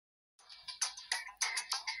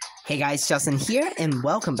Hey guys, Justin here, and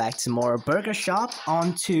welcome back to more Burger Shop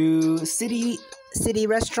on to City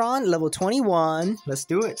Restaurant level 21. Let's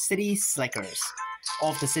do it. City Slickers.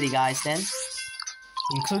 All of the city guys then,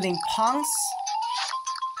 including punks,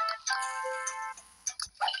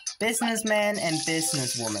 businessmen, and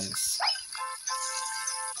businesswomen.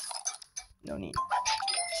 No need.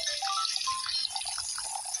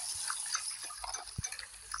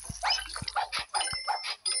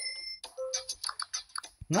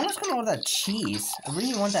 No one's gonna order that cheese. I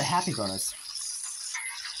really want that happy bonus.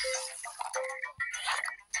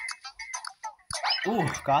 Ooh,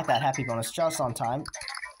 got that happy bonus just on time.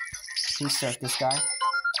 Please serve this guy.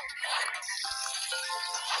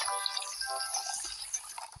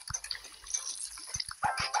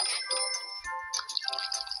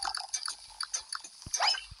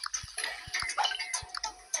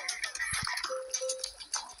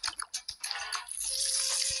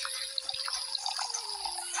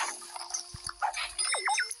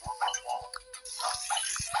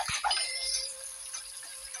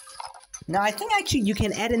 Now, I think actually you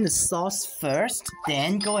can add in the sauce first,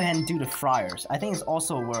 then go ahead and do the fryers. I think it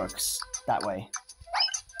also works that way.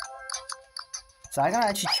 So I'm gonna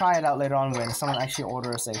actually try it out later on when someone actually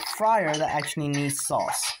orders a fryer that actually needs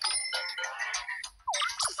sauce.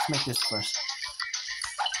 Let's make this first.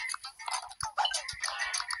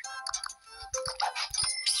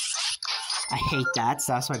 I hate that,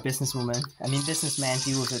 so that's why businessman,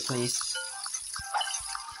 deal with it, please.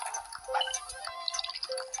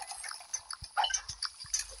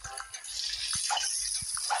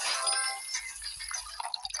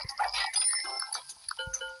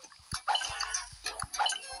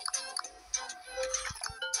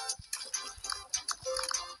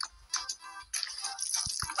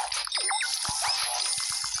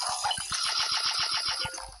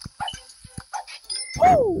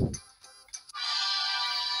 Woo!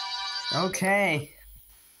 Okay.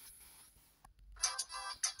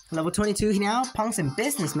 Level 22 now, Punks and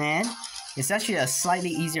Businessman. It's actually a slightly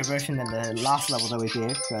easier version than the last level that we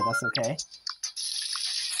did, but that's okay.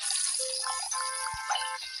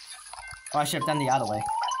 Oh, I should have done the other way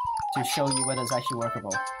to show you whether it's actually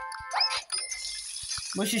workable.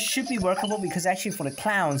 Which it should be workable because actually for the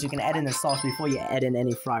clowns, you can add in the sauce before you add in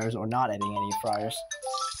any fryers or not adding any fryers.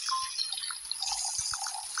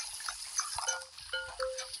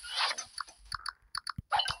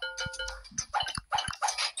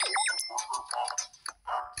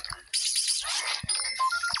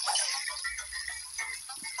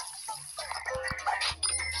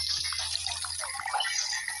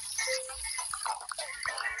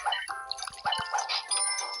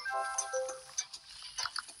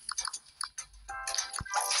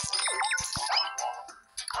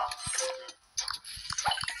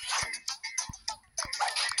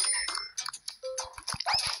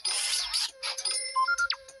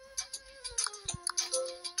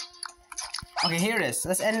 Okay, here it is.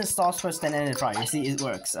 Let's add in the sauce first, then add in the fryer. You see, it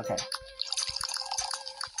works. Okay.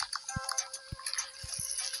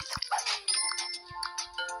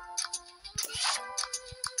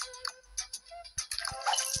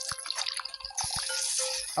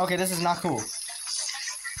 Okay, this is not cool.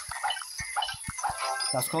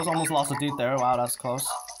 That's close. Almost lost a dude there. Wow, that's close.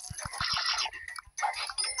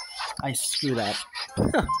 I screw that.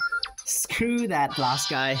 Screw that last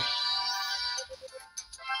guy.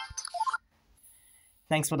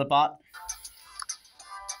 Thanks for the bot.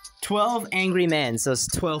 12 angry men, so it's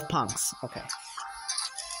 12 punks. Okay.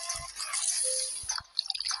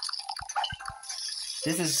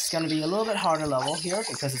 This is gonna be a little bit harder level here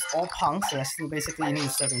because it's all punks, so that's basically you need to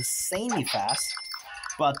serve insanely fast.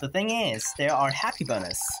 But the thing is, there are happy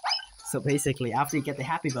bonus. So basically, after you get the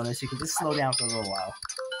happy bonus, you can just slow down for a little while.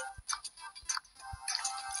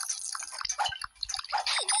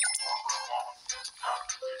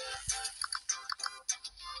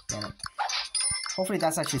 Damn it. Hopefully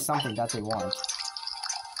that's actually something that they want.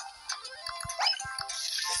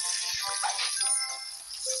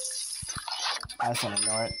 I just want to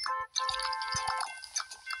ignore it.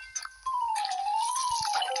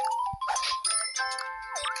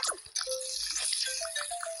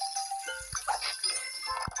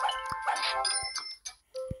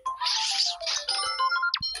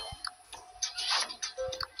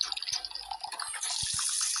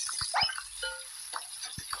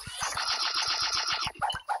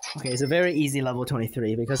 Okay, it's a very easy level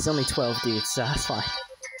 23 because it's only 12 dudes, so that's fine.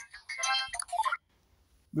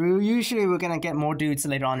 Usually we're gonna get more dudes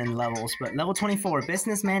later on in levels, but level 24,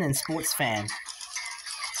 businessman and sports fan.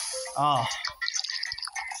 Oh.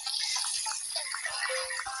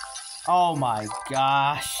 Oh my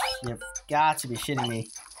gosh. You've got to be shitting me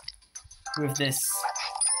with this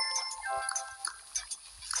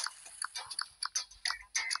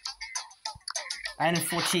And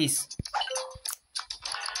 4 cheese.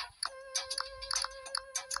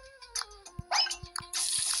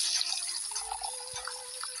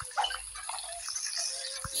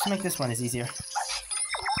 Just make this one is easier.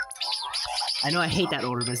 I know I hate that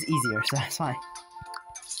order, but it's easier, so that's fine.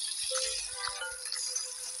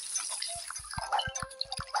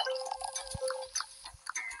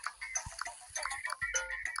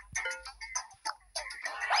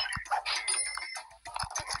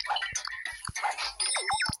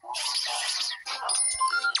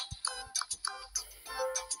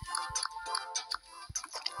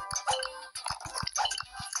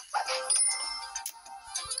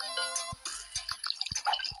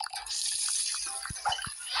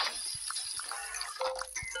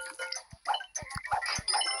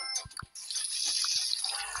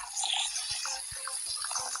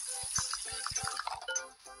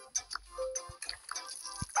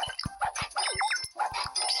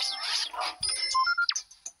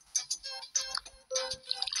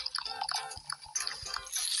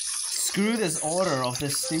 Screw this order of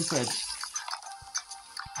this stupid...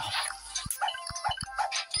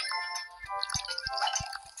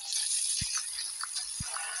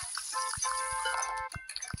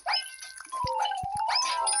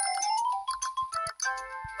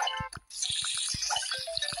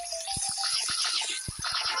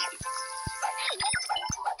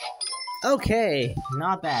 Okay,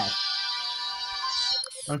 not bad.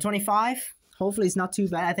 On 25, hopefully it's not too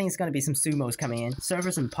bad. I think it's gonna be some sumos coming in.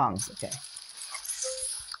 Surfers and punks, okay.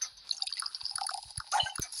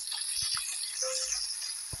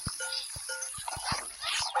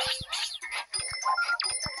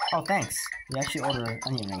 Oh, thanks. You actually order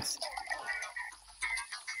onion rings.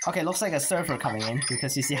 Okay, looks like a surfer coming in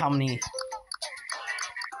because you see how many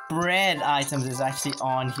bread items is actually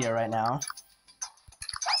on here right now.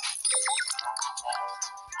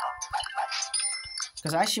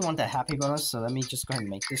 Because I actually want that happy bonus, so let me just go ahead and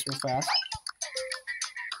make this real fast.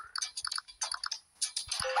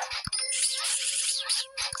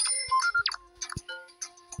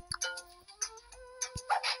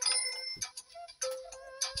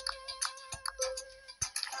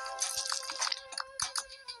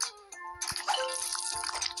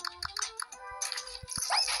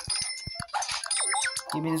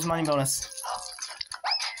 Give me this money bonus.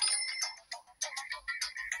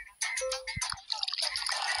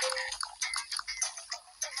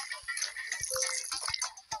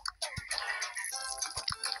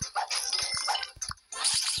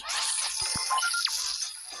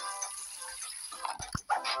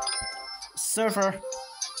 Surfer.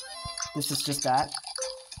 This is just that.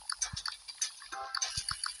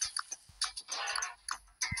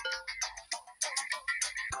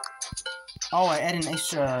 Oh, I add an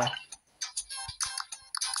extra...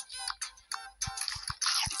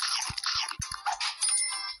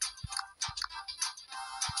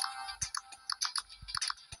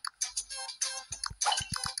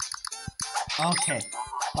 Okay.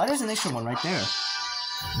 Why there's an extra one right there?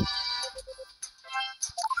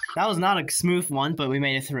 That was not a smooth one, but we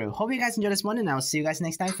made it through. Hope you guys enjoyed this one, and I'll see you guys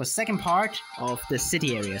next time for second part of the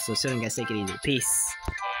city area. So, soon guys, take it easy. Peace.